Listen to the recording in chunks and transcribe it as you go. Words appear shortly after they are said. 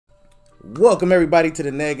Welcome everybody to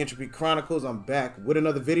the Neg Entropy Chronicles. I'm back with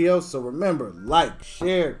another video. So remember, like,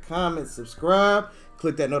 share, comment, subscribe.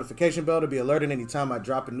 Click that notification bell to be alerted anytime I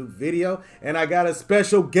drop a new video. And I got a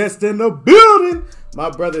special guest in the building.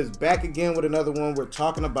 My brother is back again with another one. We're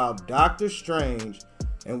talking about Doctor Strange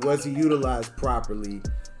and was he utilized properly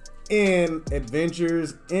in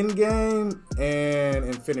Avengers Endgame and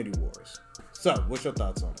Infinity Wars. So, what's your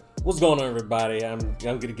thoughts on it? What's going on, everybody? I'm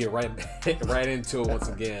gonna get right into it once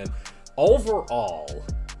again. Overall,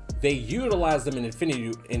 they utilized them in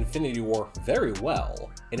Infinity War very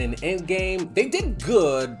well. And in Endgame, they did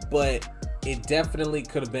good, but it definitely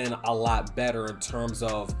could have been a lot better in terms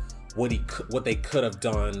of what they could have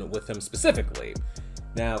done with him specifically.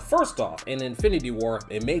 Now, first off, in Infinity War,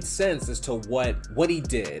 it made sense as to what he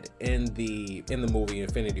did in the movie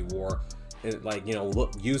Infinity War. Like, you know,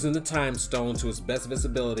 using the time stone to its best of its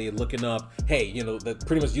ability, looking up, hey, you know,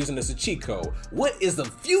 pretty much using this as a cheat code. What is the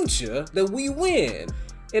future that we win?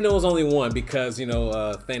 And there was only one because, you know,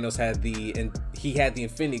 Thanos had the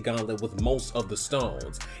Infinity Gauntlet with most of the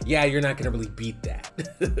stones. Yeah, you're not gonna really beat that.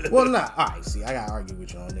 Well, nah. All right, see, I gotta argue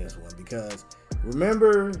with you on this one because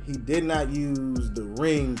remember, he did not use the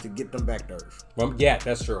ring to get them back to Earth. Well, yeah,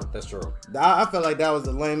 that's true. That's true. I felt like that was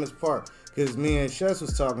the lamest part. Because me and Shess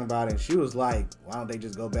was talking about it, and she was like, why don't they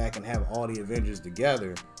just go back and have all the Avengers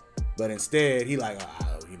together? But instead, he like,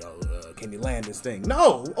 can you land this thing?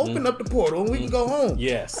 No, open up the portal and we can go home.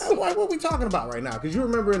 Yes. I'm like, what are we talking about right now? Because you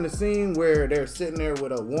remember in the scene where they're sitting there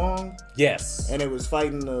with a Wong? Yes. And it was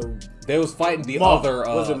fighting They was fighting the Maul. other...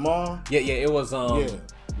 was it Maul? Yeah, it was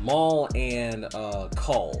Maul and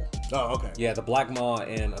Cull. Oh, okay. Yeah, the Black Maw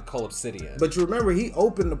and Cull Obsidian. But you remember, he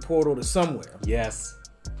opened the portal to somewhere. Yes.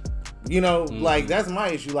 You know, like, that's my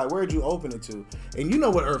issue. Like, where'd you open it to? And you know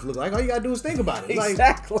what Earth looked like. All you gotta do is think about it. Like,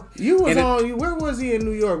 exactly. Where was he in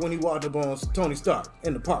New York when he walked up on Tony Stark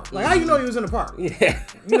in the park? Like, how you know he was in the park? Yeah.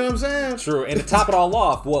 You know what I'm saying? True. And to top it all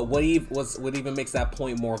off, what even makes that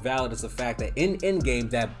point more valid is the fact that in Endgame,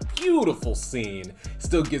 that beautiful scene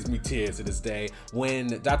still gives me tears to this day when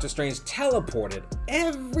Doctor Strange teleported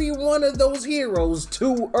every one of those heroes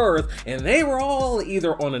to Earth, and they were all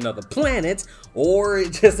either on another planet or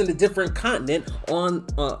just in a different continent on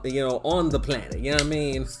the planet. You know what I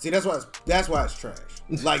mean? See, that's why it's trash.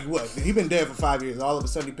 Like, what? He been dead for 5 years. All of a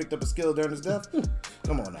sudden, he picked up a skill during his death.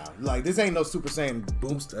 Come on now. Like, this ain't no Super Saiyan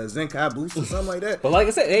boost, Zenkai boost, or something like that. But like I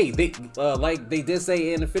said, hey, they did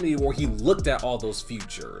say in Infinity War, he looked at all those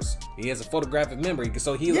futures. He has a photographic memory,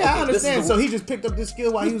 so he. Yeah, I understand. So he just picked up this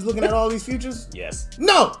skill while he was looking at all these futures. Yes.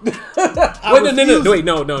 No. Wait,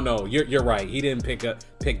 no. You're right. He didn't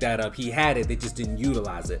pick that up. He had it. They just didn't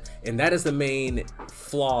utilize it, and that is the main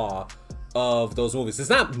flaw of those movies. It's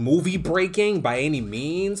not movie breaking by any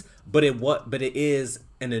means, but it is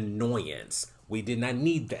an annoyance. We did not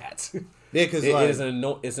need that. Yeah, because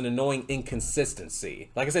it's an annoying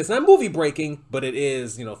inconsistency. Like I said, it's not movie breaking, but it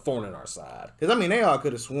is, thorn in our side. Because I mean, they all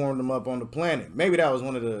could have swarmed them up on the planet. Maybe that was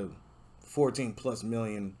one of the 14+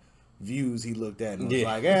 million views he looked at and was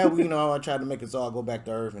like, I tried to make us all go back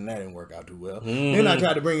to Earth and that didn't work out too well. Then I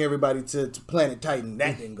tried to bring everybody to Planet Titan.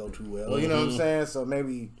 That didn't go too well. You know what I'm saying? So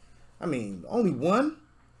maybe, only one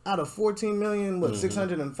out of 14 million,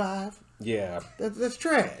 605? Yeah. That's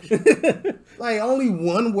trash. Like, only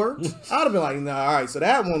one worked? I would have been like, nah, all right, so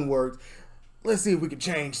that one worked. Let's see if we could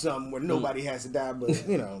change something where nobody has to die. But,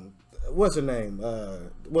 what's her name?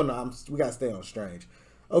 We got to stay on Strange.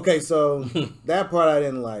 Okay, so that part I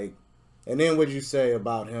didn't like. And then what did you say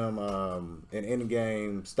about him in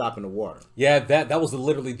Endgame stopping the water? Yeah, that was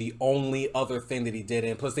literally the only other thing that he did.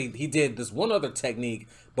 And plus, he did this one other technique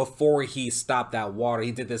before he stopped that water.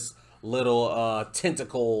 He did this little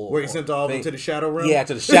tentacle where he sent all of them to the Shadow Realm? Yeah,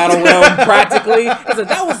 to the Shadow Realm, practically. So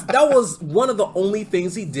that was one of the only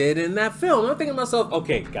things he did in that film. I'm thinking to myself,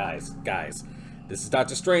 okay, guys, this is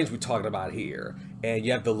Doctor Strange we're talking about here. And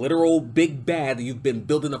you have the literal big bad that you've been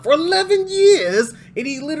building up for 11 years, and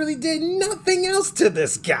he literally did nothing else to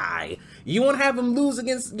this guy. You want to have him lose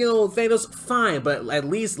against, Thanos? Fine, but at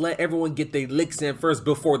least let everyone get their licks in first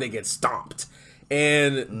before they get stomped.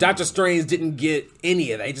 And Doctor Strange didn't get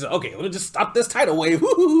any of that. He just, okay, let me just stop this tidal wave.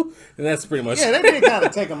 And that's pretty much. Yeah, they did kind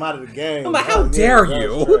of take him out of the game. I'm like, how dare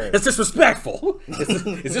you? It's disrespectful.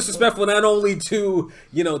 It's disrespectful not only to,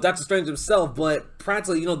 Doctor Strange himself, but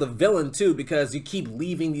practically, the villain too, because you keep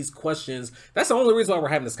leaving these questions. That's the only reason why we're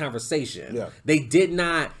having this conversation. Yeah. They did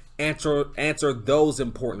not answer those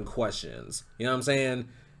important questions. You know what I'm saying?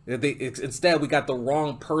 Instead, we got the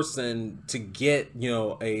wrong person to get,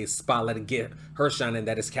 a spotlight and get her shine, and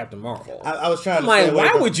that is Captain Marvel. I was trying to like, stay away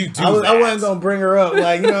why from, would you do that? I wasn't gonna bring her up,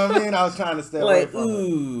 like, you know what I mean? I was trying to stay away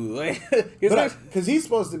from her. Because he's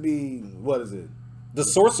supposed to be, what is it? The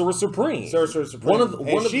Sorcerer Supreme. Sorcerer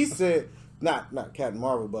Supreme. She said, not Captain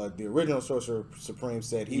Marvel, but the original Sorcerer Supreme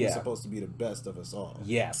said he was supposed to be the best of us all.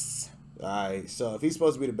 Yes. All right, so if he's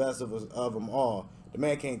supposed to be the best of them all, the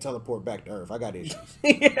man can't teleport back to Earth. I got issues.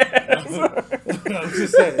 I'm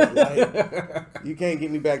just saying, like, you can't get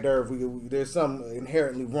me back to Earth. There's something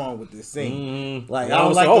inherently wrong with this scene. Like, I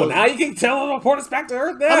don't like. Now you can teleport us back to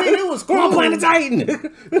Earth. Now? I mean, it was cool. We're on Planet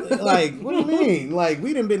Titan. Like, what do you mean? Like,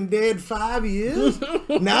 we done been dead 5 years.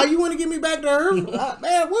 Now you want to get me back to Earth?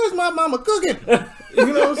 Man, where's my mama cooking? You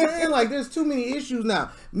know what I'm saying? Like, there's too many issues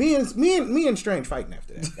now. Me and Strange fighting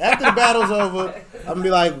after that. After the battle's over, I'm gonna be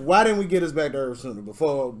like, why didn't we get us back to Earth sooner?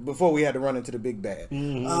 Before we had to run into the big bad.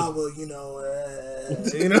 Oh, well, you know what I'm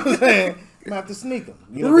saying? I'm gonna have to sneak him.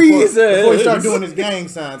 Reasons. Before he start doing his gang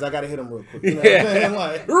signs, I gotta hit him real quick. You know what I'm saying?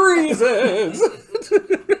 Like, reasons.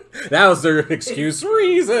 That was their excuse.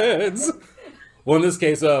 Reasons. Well, in this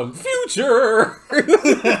case, future.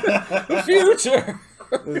 Future.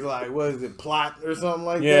 It's like, what is it, plot or something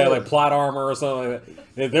like that? Yeah, like plot armor or something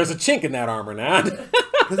like that. There's a chink in that armor now.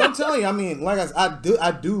 Because I'm telling you, I mean, like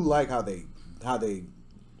I do like how they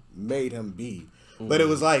made him be. But it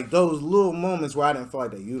was like those little moments where I didn't feel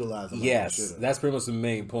like they utilized him. Yes, that's pretty much the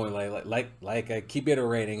main point. Like I keep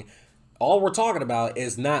iterating. All we're talking about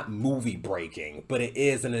is not movie breaking, but it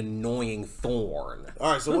is an annoying thorn.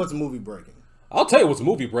 All right, so what's movie breaking? I'll tell you what's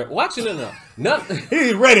movie break. Well, actually, no.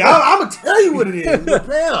 He's ready. I'm gonna tell you what it is.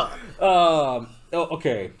 Prepare.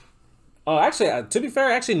 Okay. Actually, to be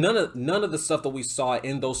fair, actually, none of the stuff that we saw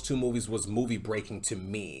in those two movies was movie breaking to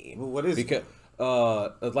me. Well, what is it?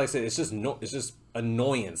 Like I said, it's just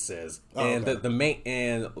annoyances, and okay. the main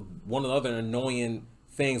and one of the other annoying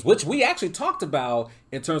things, which we actually talked about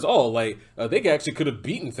in terms of, they actually could have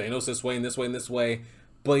beaten Thanos this way and this way and this way,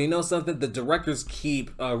 but you know something, the directors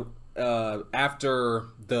keep after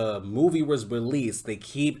the movie was released, they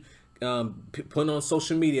keep putting on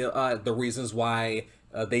social media the reasons why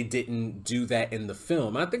they didn't do that in the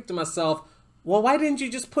film. And I think to myself, well, why didn't you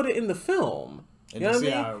just put it in the film? You know what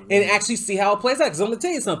I mean? And actually see how it plays out. Because I'm going to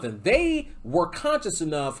tell you something. They were conscious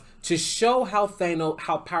enough to show how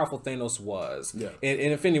powerful Thanos was. Yeah.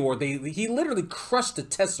 In Infinity War, he literally crushed the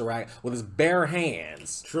Tesseract with his bare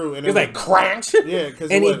hands. True. And it was like cracked. Yeah.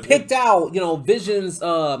 And he picked out, Vision's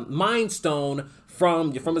Mind Stone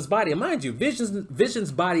from his body. And mind you,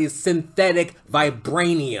 Vision's body is synthetic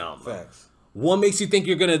vibranium. Facts. What makes you think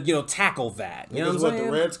you're gonna, tackle that? You know what I'm saying?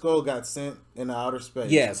 The Red Skull got sent into outer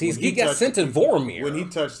space. Yes, he got sent to Vormir. When he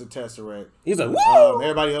touched the Tesseract, he's like, woo!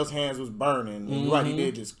 Everybody else's hands was burning. And right, he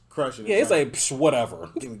did just crush it. Yeah, it's like psh, whatever.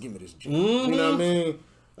 Give me this junk. You know what I mean?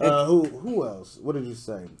 Who else? What did you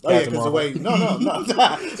say? Oh yeah, because the way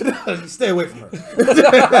no, stay away from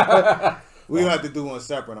her. We have to do one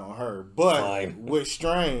separate on her. But with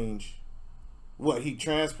Strange, what he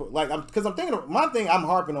transport because I'm thinking I'm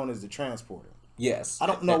harping on is the transporter. Yes, I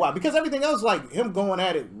don't know why, because everything else, like him going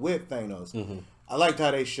at it with Thanos. Mm-hmm. I liked how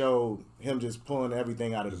they showed him just pulling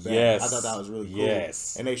everything out of the bag. Yes. I thought that was really cool.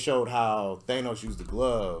 Yes. And they showed how Thanos used the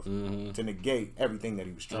glove to negate everything that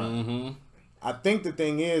he was trying. Mm-hmm. I think the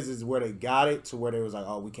thing is where they got it to where they was like,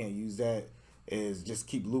 oh, we can't use that, is just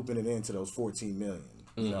keep looping it into those 14 million.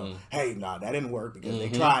 You know, hey, that didn't work because they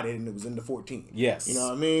tried it and it was in the 14. Yes. You know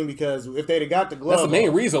what I mean? Because if they'd have got the glove, that's the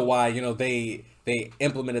main reason why, they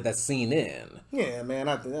implemented that scene in. Yeah, man,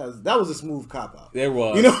 I think that was a smooth cop out. There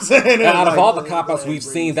was. You know what I'm saying? Out of all the cop outs we've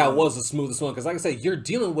seen, that was the smoothest one. Because like I said, you're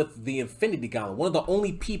dealing with the Infinity Gauntlet, one of the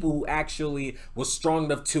only people who actually was strong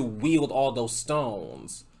enough to wield all those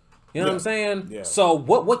stones. You know what I'm saying? Yeah. So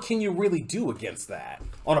what can you really do against that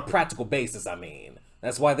on a practical basis? I mean.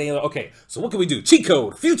 That's why okay, so what can we do? Cheat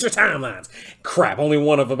code, future timelines. Crap, only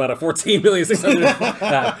one of them out of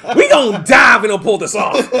 14,600,000. We gonna die if we don't pull this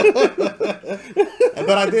off.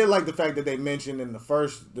 But I did like the fact that they mentioned in the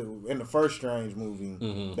first Strange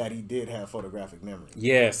movie that he did have photographic memory.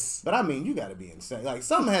 Yes. But I mean, you gotta be insane. Like,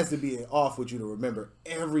 something has to be off with you to remember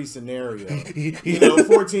every scenario.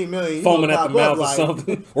 14 million. Foaming at the mouth or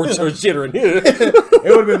something. or jittering. It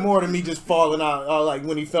would have been more than me just falling out, like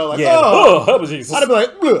when he fell, like, Jesus. I'd be like,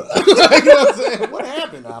 you know what I'm saying? What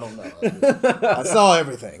happened? I don't know. I saw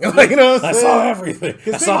everything. Like, you know what I'm saying? I saw everything.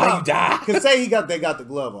 I saw how you die. Because say they got the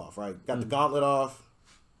glove off, right? Got the gauntlet off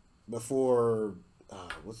before,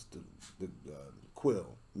 what's the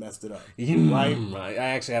Quill? messed it up, right? right? I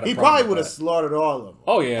actually had a He problem probably with would have that. slaughtered all of them.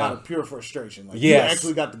 Oh, yeah. Out of pure frustration. Like, Yes. you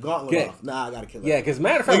actually got the gauntlet Yeah. off. Nah, I gotta kill him. Yeah, because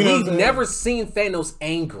matter of fact, You know what we've I'm saying? never seen Thanos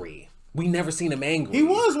angry. We never seen him angry. He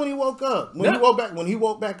was when he woke up. When he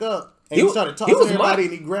woke back up and he started talking to everybody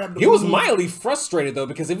and he grabbed the He was balloon. mildly frustrated though,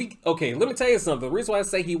 because let me tell you something. The reason why I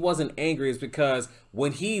say he wasn't angry is because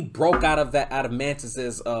when he broke out of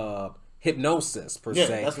Mantis's hypnosis per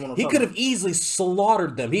se, that's what I'm he talking could have about. easily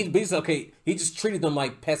slaughtered them. He just treated them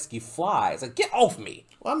like pesky flies. Like, get off me.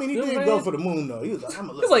 Well, I mean, he You know did what I'm go saying? for the moon though. He was like, I'm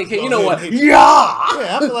gonna He's like, hey, you know go what? ahead and hit you. Yeah.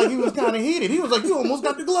 Yeah, I feel like he was kind of heated. He was like, you almost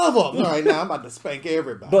got the glove off. All right, now I'm about to spank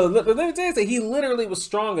everybody. But let me tell you something. He literally was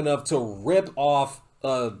strong enough to rip off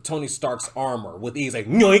Tony Stark's armor with ease. Like,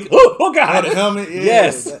 yoink! Oh God! Oh, the helmet? Yeah.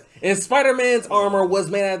 Yes. And Spider-Man's armor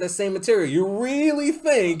was made out of the same material. You really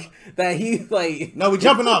think that he like? No, we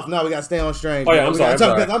jumping off. No, we got to stay on Strange. Oh yeah, I'm sorry.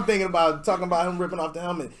 I'm thinking about talking about him ripping off the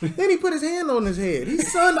helmet. Then he put his hand on his head.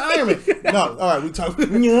 He's son to Iron Man. No, all right, we talk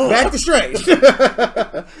back to Strange.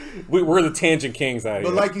 We're the tangent kings out here.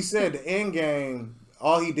 But like you said, the end game,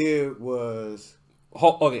 all he did was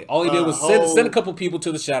all he did was send a couple people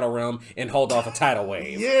to the Shadow Realm and hold off a tidal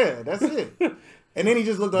wave. Yeah, that's it. And then he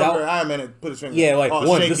just looked over at Iron Man and put his finger. Yeah, like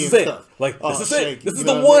one. This is it. Stuff. Like this is it. Shaky. This is You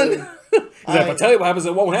the know what I'm one. saying? He's like, if I tell you what happens,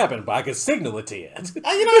 it won't happen, but I can signal it to you. You know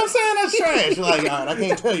what I'm saying? That's trash. Like, all right, I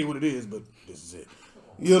can't tell you what it is, but this is it.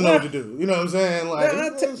 You'll know what to do. You know what I'm saying? Like,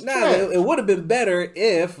 it would have been better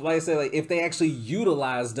if, like I said, like if they actually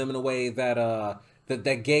utilized them in a way that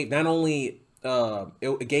that gave not only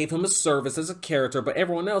it gave him a service as a character, but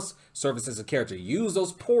everyone else service as a character. Use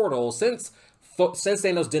those portals since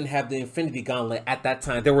Thanos didn't have the Infinity Gauntlet at that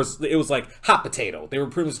time. It was like hot potato. They were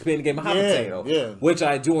pretty much playing the game of hot potato, which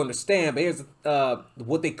I do understand. But here's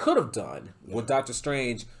what they could have done with Doctor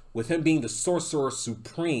Strange. With him being the Sorcerer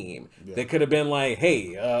Supreme, they could have been like,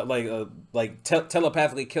 "Hey,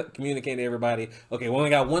 telepathically communicating to everybody. Okay, we only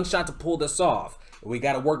got one shot to pull this off. We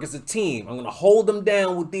got to work as a team. I'm gonna hold them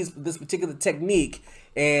down with this particular technique,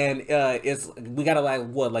 and we got to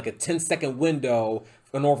like a 10-second window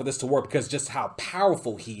in order for this to work because just how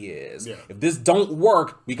powerful he is. Yeah. If this don't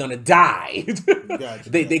work, we're gonna die." Gotcha.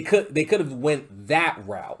 They could have went that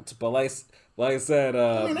route, but like I said,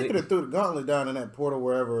 I mean, they could have threw the gauntlet down in that portal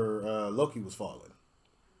wherever Loki was falling.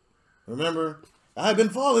 Remember, I've been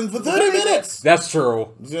falling for 30 minutes. That's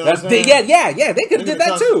true. You know yeah. They could have did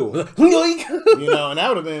that too. You know, and that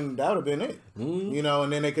would have been it. Mm-hmm. You know,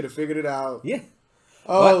 and then they could have figured it out. Yeah.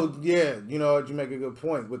 Oh, what? Yeah, you know, you make a good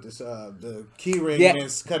point with this, the key ring and then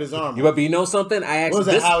cut his arm. But you know something? I actually... Was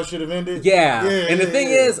that how it should have ended? Yeah. And the thing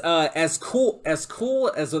is, as cool as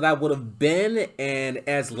that would have been, and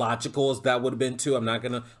as logical as that would have been too, I'm not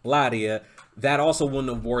going to lie to you, that also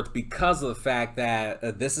wouldn't have worked because of the fact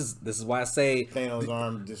that this is why I say Thanos'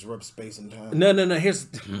 arm disrupts space and time. No. Here's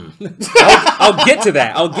I'll get to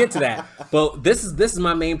that. But this is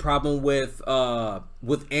my main problem with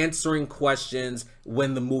answering questions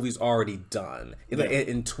when the movie's already done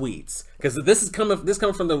in tweets, because this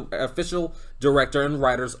coming from the official director and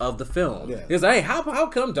writers of the film. Yeah. It's like, hey, how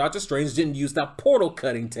come Doctor Strange didn't use that portal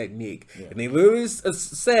cutting technique? Yeah. And they literally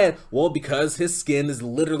said, well, because his skin is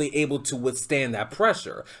literally able to withstand that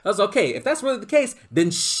pressure. I was okay. If that's really the case,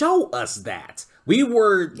 then show us that. We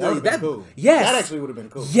were cool. Yes, that actually would have been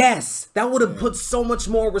cool. Yes, that would have put so much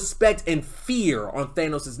more respect and fear on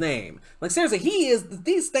Thanos' name. Like seriously, he's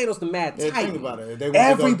Thanos the Mad Titan. Think about it.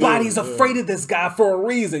 Everybody's afraid of this guy for a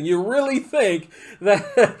reason. You really think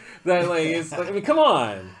that like it's like, I mean, come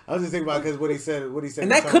on. I was just thinking about because what he said. And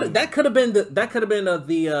that could have been the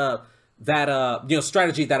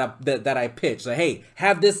strategy that I pitched. Like, hey,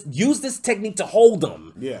 use this technique to hold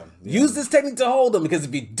him. Yeah. Use this technique to hold him, because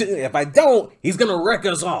if I don't, he's gonna wreck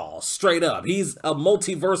us all straight up. He's a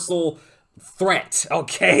multiversal threat.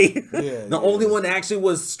 Okay. Yeah. The only one that actually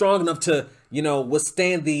was strong enough to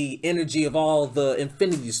withstand the energy of all the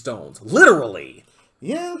Infinity Stones. Literally.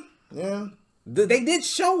 Yeah. Yeah. They did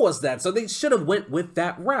show us that, so they should have went with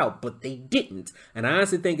that route, but they didn't. And I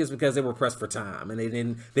honestly think it's because they were pressed for time, and they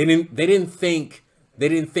didn't think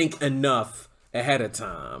enough ahead of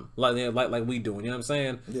time, like we doing. You know what I'm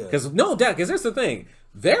saying? Yeah. Because no doubt, because here's the thing,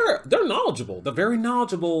 they're knowledgeable. They're very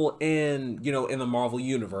knowledgeable in the Marvel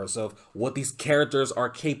universe of what these characters are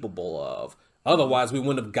capable of. Otherwise, we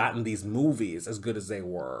wouldn't have gotten these movies as good as they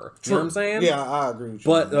were. You know what I'm saying? Yeah, I agree with you.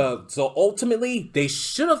 But so ultimately, they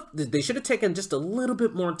should have taken just a little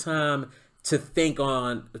bit more time to think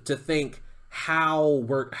how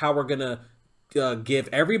we're gonna give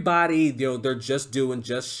everybody their just due and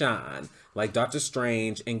just shine, like Doctor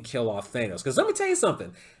Strange, and kill off Thanos. Because let me tell you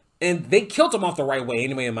something. And they killed him off the right way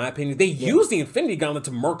anyway, in my opinion. They used the Infinity Gauntlet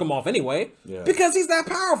to murk him off anyway. Yeah. Because he's that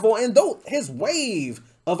powerful. And though his wave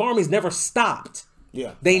of armies never stopped.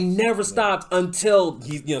 Yeah. They never stopped until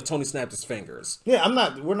Tony snapped his fingers.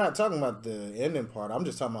 Yeah, we're not talking about the ending part. I'm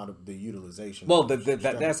just talking about the utilization. Well,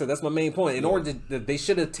 that's my main point. In order to, they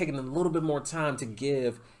should have taken a little bit more time to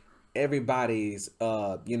give everybody's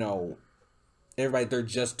everybody their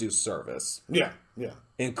just due service. Yeah.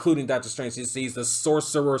 Including Doctor Strange. He's the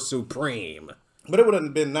Sorcerer Supreme. But it would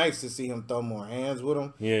have been nice to see him throw more hands with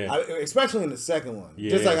him. Yeah. Especially in the second one. Yeah.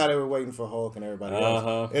 Just like how they were waiting for Hulk and everybody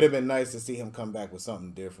else. It'd have been nice to see him come back with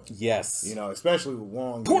something different. Yes. Especially with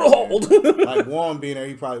Wong. Put a hold! Like Wong being there,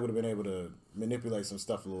 he probably would have been able to manipulate some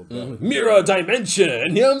stuff a little better. Mirror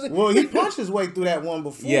dimension! You know what I'm saying? Well, he punched his way through that one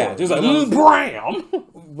before. Yeah, just like, bram!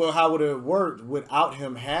 But how would it have worked without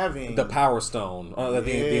him having... The Power Stone,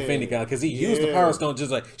 the Infinity Gauntlet, because he used the Power Stone to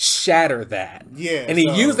just like shatter that. Yeah. And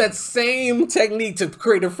he used that same technique to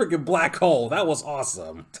create a freaking black hole. That was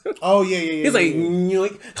awesome. Oh, yeah. He's like,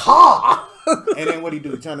 ha! And then what'd he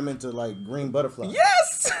do? He turned him into like green butterflies.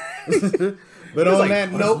 Yes! But on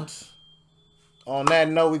that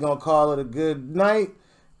note, we're going to call it a good night.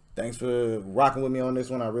 Thanks for rocking with me on this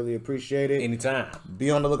one. I really appreciate it. Anytime.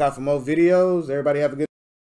 Be on the lookout for more videos. Everybody have a good